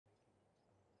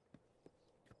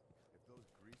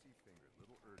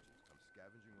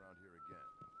around here again.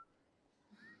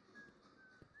 Dead orbit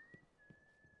is a distraction.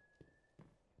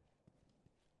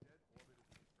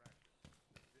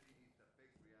 The city needs to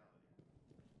face reality.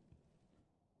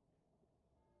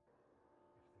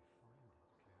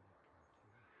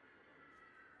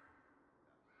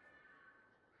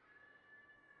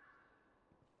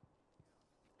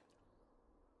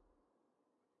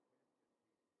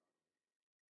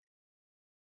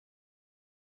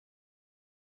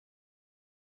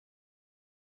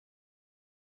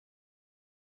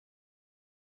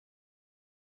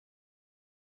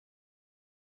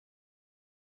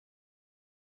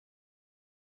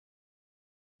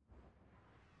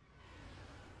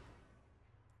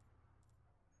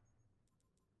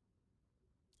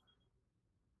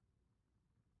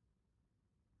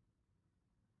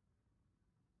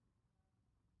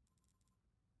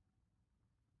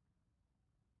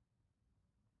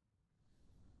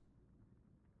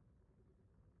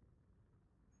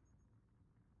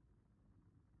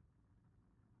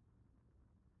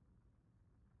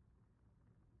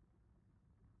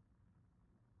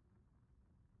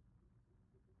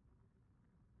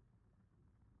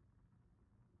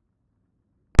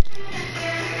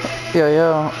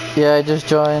 Yeah, I just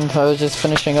joined. I was just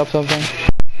finishing up something.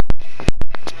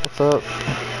 What's up?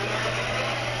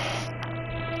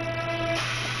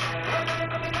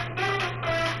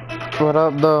 What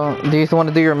up, though? Do you want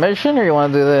to do your mission, or you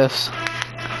want to do this?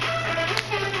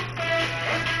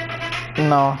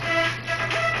 No.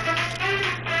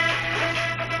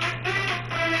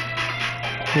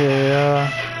 Yeah,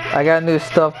 I got new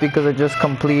stuff because I just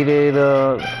completed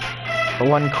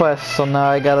one quest, so now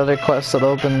I got other quests that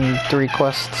open 3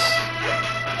 quests.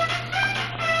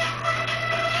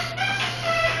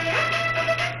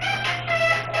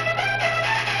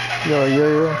 Yo.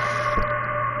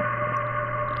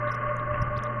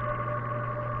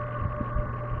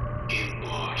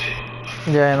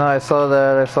 Yeah, I know, I saw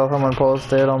that. I saw someone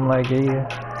post it. I'm like, yeah.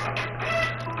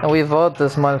 And we vote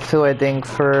this month too, I think,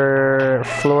 for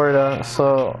Florida.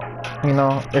 So, you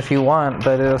know, if you want,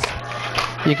 that is,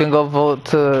 you can go vote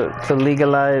to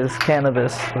legalize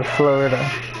cannabis in Florida.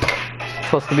 It's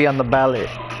supposed to be on the ballot.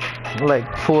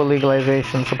 Like, full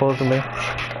legalization, supposedly.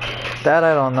 That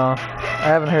I don't know. I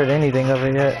haven't heard anything of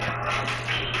it yet.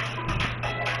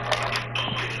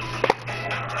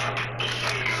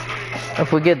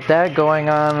 If we get that going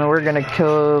on, we're gonna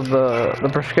kill the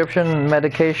prescription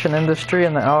medication industry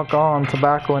and the alcohol and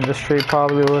tobacco industry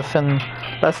probably within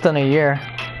less than a year.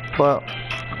 But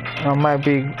it might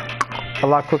be a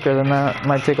lot quicker than that. It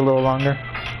might take a little longer.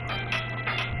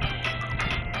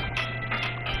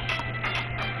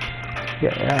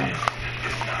 Yeah.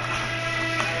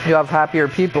 You have happier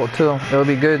people too. It'll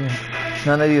be good.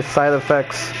 None of these side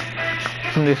effects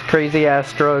from these crazy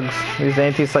ass drugs, these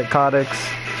antipsychotics,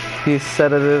 these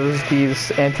sedatives, these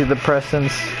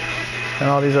antidepressants, and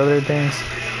all these other things.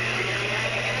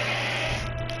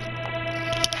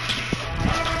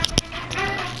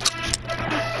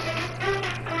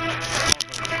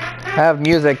 I have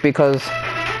music because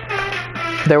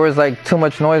there was like too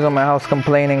much noise in my house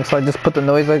complaining, so I just put the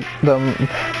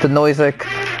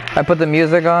I put the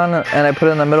music on and I put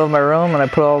it in the middle of my room and I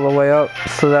put it all the way up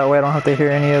so that way I don't have to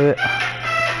hear any of it.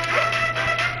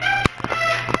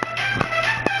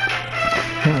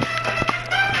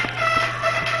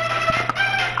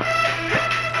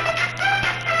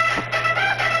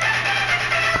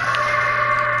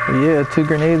 Yeah, 2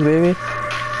 grenades, baby.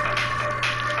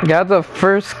 Got the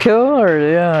first kill, or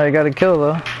yeah, I got a kill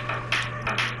though.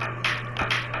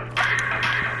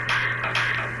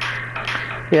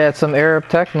 Yeah, it's some Arab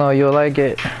techno, you'll like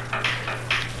it.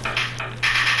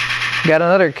 Got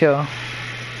another kill.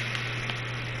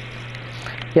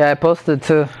 Yeah, I posted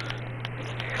too.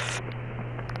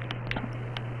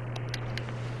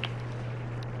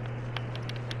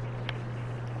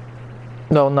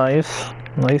 No, nice.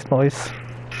 Nice.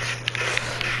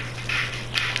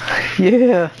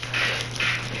 Yeah.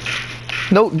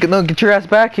 No, get your ass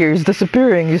back here. He's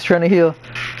disappearing. He's trying to heal.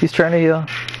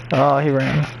 Oh, he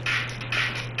ran.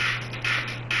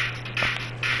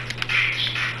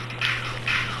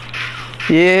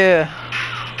 Yeah.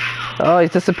 Oh, he's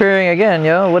disappearing again,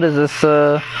 yo. What is this,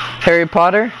 Harry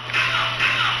Potter?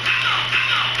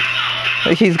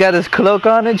 Like, he's got his cloak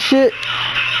on and shit.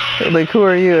 Like, who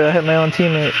are you? I hit my own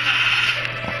teammate.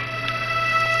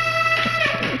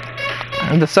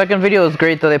 The second video is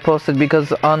great that they posted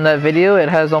because on that video it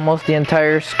has almost the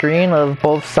entire screen of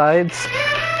both sides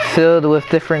filled with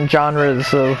different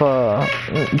genres of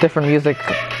different music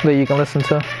that you can listen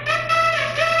to.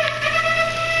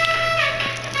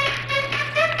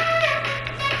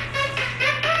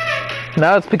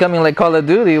 Now it's becoming like Call of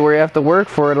Duty where you have to work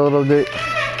for it a little bit.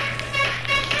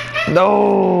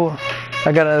 No!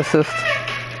 I got an assist.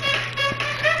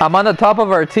 I'm on the top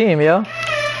of our team, yo.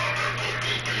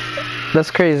 That's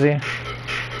crazy.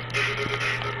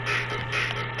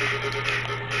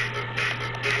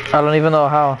 I don't even know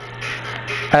how.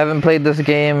 I haven't played this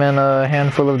game in a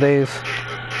handful of days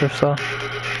or so.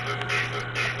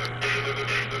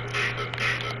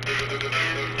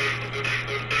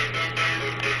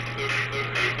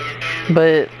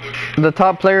 But the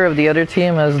top player of the other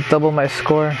team has double my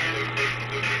score.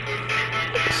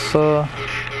 So...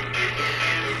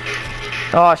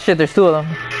 Oh shit, there's two of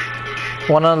them.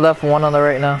 One on the left, one on the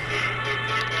right now.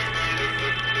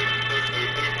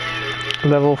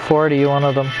 Level 40, one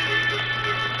of them.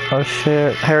 Oh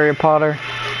shit, Harry Potter.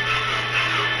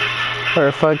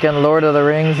 Or fucking Lord of the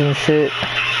Rings and shit.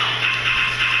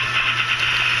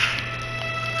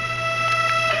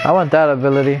 I want that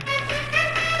ability.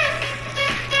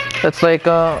 It's like,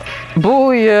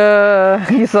 booyah!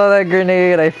 He saw that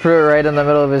grenade, I threw it right in the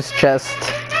middle of his chest.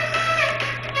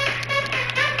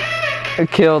 I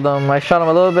killed him. I shot him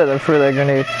a little bit and threw that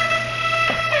grenade.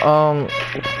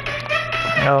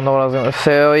 I don't know what I was gonna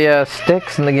say. Oh yeah,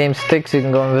 sticks in the game. Sticks, you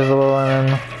can go invisible, and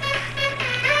then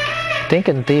I think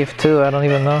in Thief too. I don't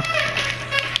even know.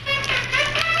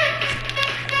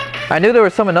 I knew there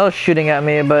was someone else shooting at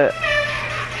me, but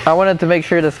I wanted to make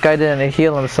sure this guy didn't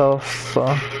heal himself. So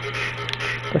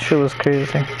that shit was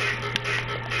crazy.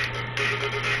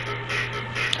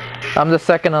 I'm the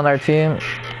second on our team.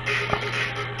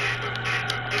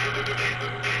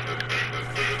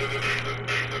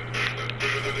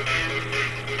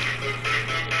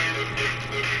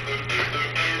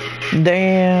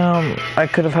 Damn, I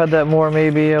could have had that more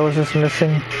maybe, I was just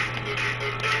missing.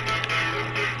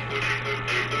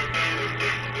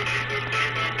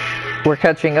 We're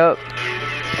catching up.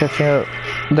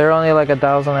 They're only like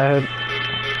 1,000 ahead.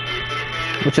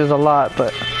 Which is a lot,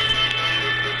 but...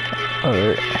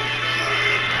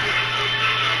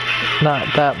 not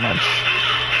that much.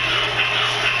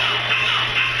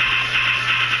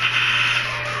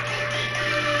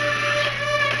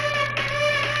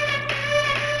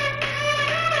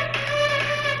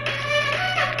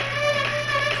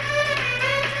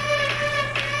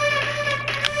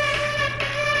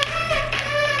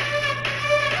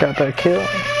 Got that kill.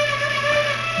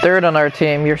 Third on our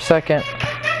team, you're second.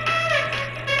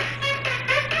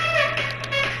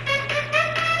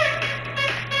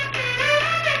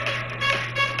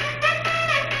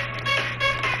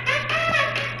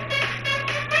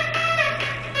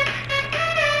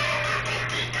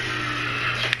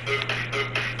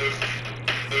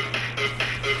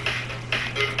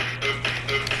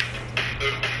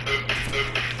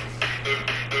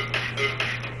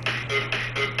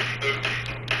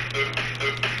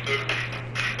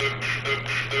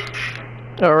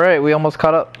 Alright, we almost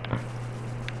caught up.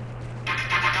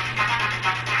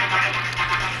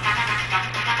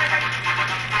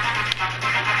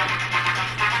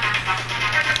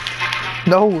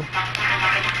 No!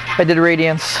 I did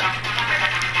Radiance.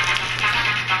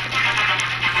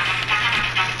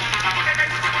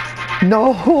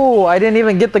 No! I didn't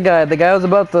even get the guy. The guy was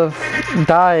about to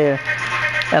die.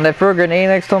 And I threw a grenade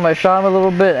next to him. I shot him a little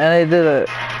bit and I did a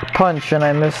punch and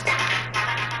I missed.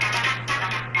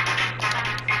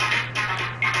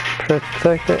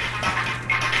 Protect it.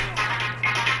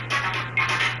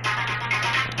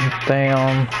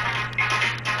 Damn.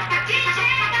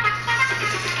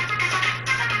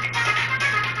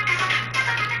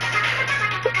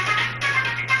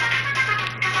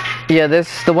 Yeah,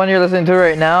 the one you're listening to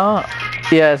right now,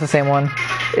 yeah, it's the same one,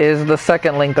 is the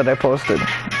second link that I posted.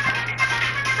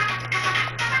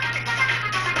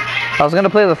 I was gonna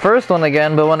play the first one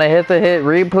again, but when I hit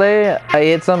replay, I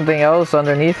hit something else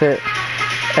underneath it.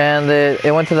 And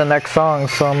it went to the next song,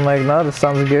 so I'm like, no, this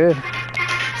sounds good.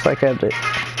 So I kept it.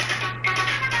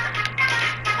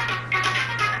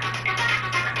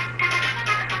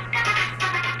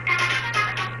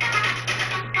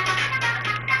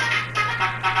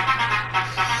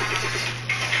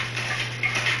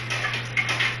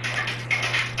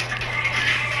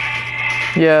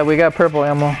 Yeah, we got purple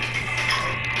ammo.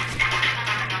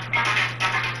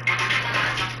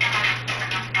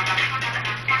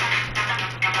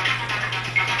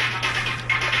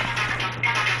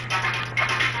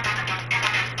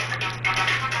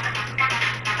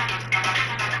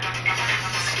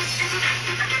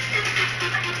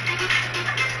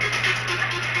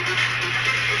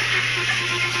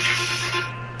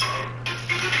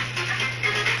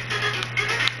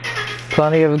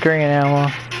 Plenty of green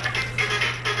ammo.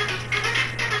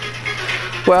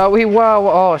 Well, wow,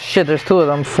 oh shit, there's 2 of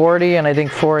them, 40 and I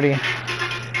think 40.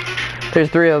 There's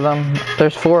 3 of them.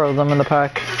 There's 4 of them in the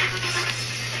pack.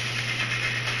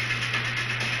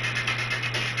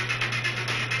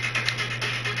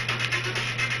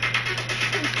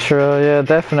 True, yeah,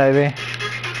 definitely.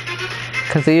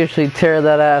 Cause they usually tear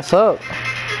that ass up.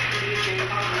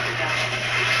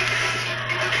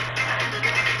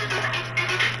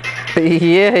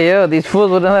 Yeah, yo, these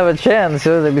fools wouldn't have a chance,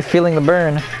 yo. They'd be feeling the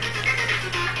burn.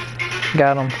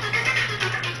 Got him.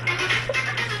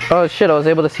 Oh shit, I was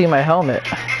able to see my helmet.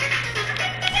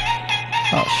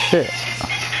 Oh shit.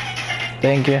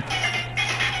 Thank you.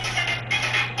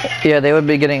 Yeah, they would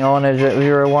be getting ownage if we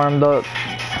were warmed up.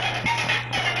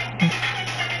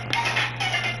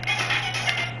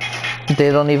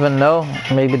 They don't even know.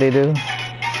 Maybe they do.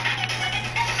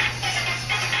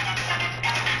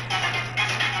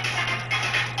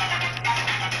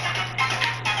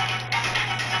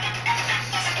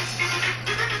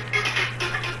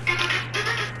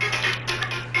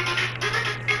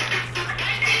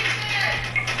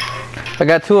 I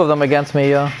got 2 of them against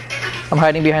me, yo. I'm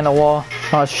hiding behind the wall.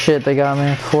 Oh shit, they got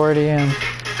me. 40 and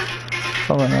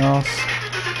something else.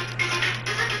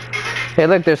 Hey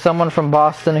look, there's someone from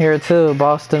Boston here too.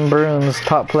 Boston Bruins,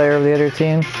 top player of the other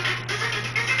team.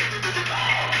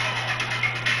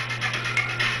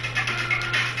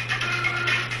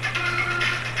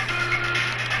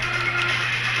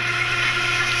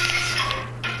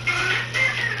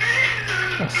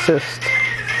 Assist.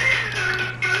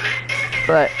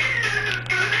 Right.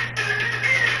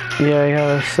 Yeah, I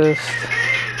got assist.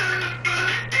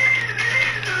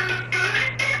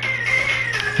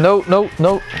 Nope, nope,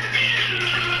 nope.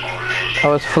 I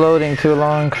was floating too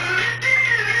long.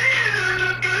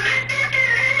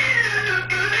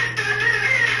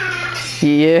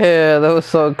 Yeah, that was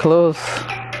so close.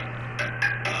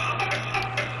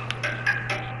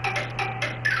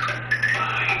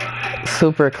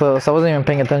 Super close. I wasn't even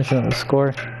paying attention to the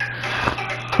score.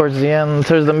 Towards the end,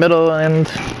 towards the middle and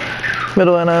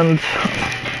end.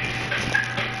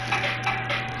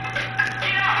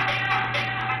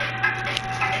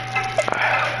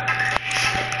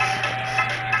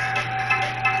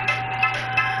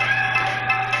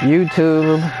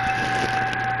 YouTube.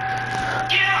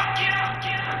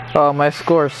 Oh, my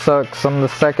score sucks. I'm the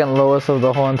 2nd lowest of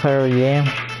the whole entire game.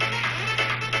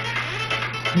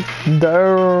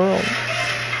 Damn.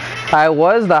 I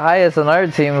was the highest in our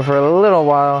team for a little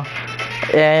while,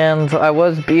 and I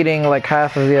was beating like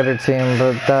half of the other team,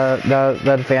 but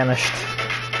that vanished.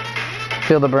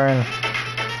 Feel the burn.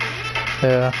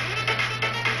 Yeah.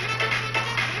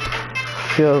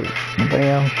 Feel,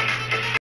 damn.